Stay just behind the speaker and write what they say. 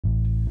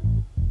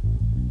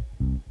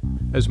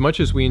As much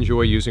as we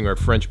enjoy using our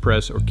French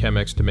press or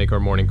Chemex to make our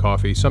morning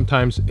coffee,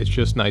 sometimes it's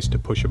just nice to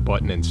push a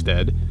button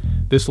instead.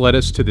 This led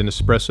us to the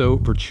Nespresso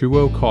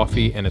Vertuo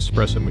coffee and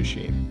espresso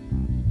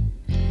machine.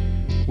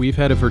 We've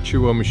had a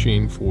Vertuo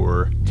machine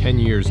for 10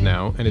 years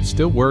now, and it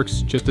still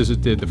works just as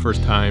it did the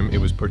first time it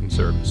was put in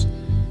service.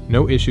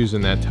 No issues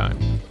in that time.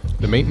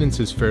 The maintenance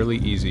is fairly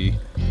easy.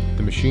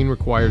 The machine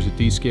requires a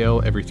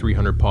descale every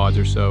 300 pods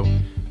or so.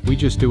 We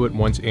just do it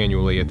once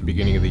annually at the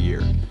beginning of the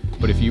year.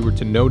 But if you were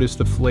to notice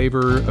the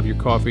flavor of your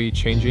coffee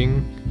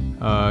changing,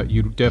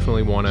 you'd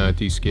definitely want to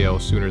descale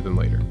sooner than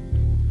later.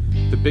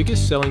 The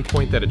biggest selling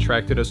point that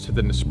attracted us to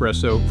the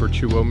Nespresso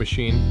Vertuo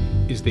machine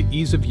is the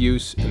ease of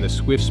use and the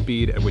swift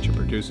speed at which it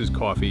produces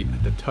coffee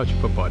at the touch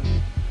of a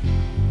button.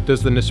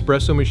 Does the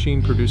Nespresso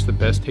machine produce the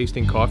best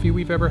tasting coffee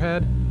we've ever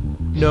had?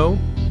 No,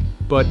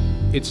 but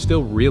it's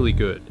still really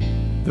good.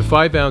 The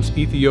 5-ounce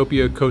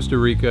Ethiopia, Costa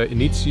Rica,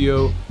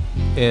 Inizio,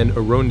 and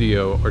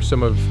Arondio are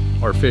some of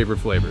our favorite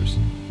flavors.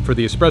 For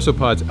the espresso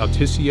pods,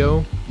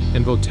 Alticio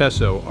and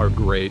Votesso are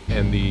great,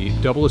 and the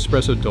double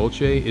espresso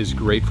dolce is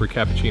great for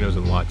cappuccinos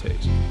and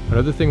lattes.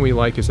 Another thing we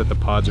like is that the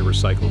pods are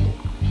recyclable.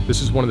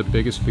 This is one of the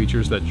biggest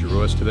features that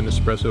drew us to the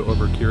Nespresso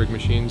over Keurig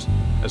machines,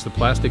 as the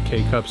plastic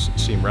K-cups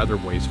seem rather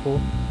wasteful.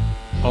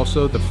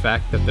 Also, the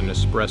fact that the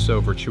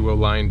Nespresso Vertuo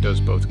line does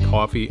both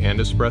coffee and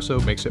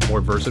espresso makes it more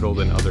versatile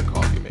than other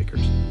coffee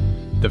makers.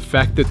 The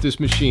fact that this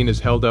machine has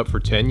held up for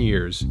 10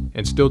 years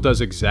and still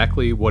does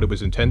exactly what it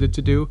was intended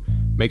to do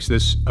makes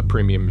this a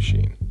premium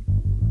machine.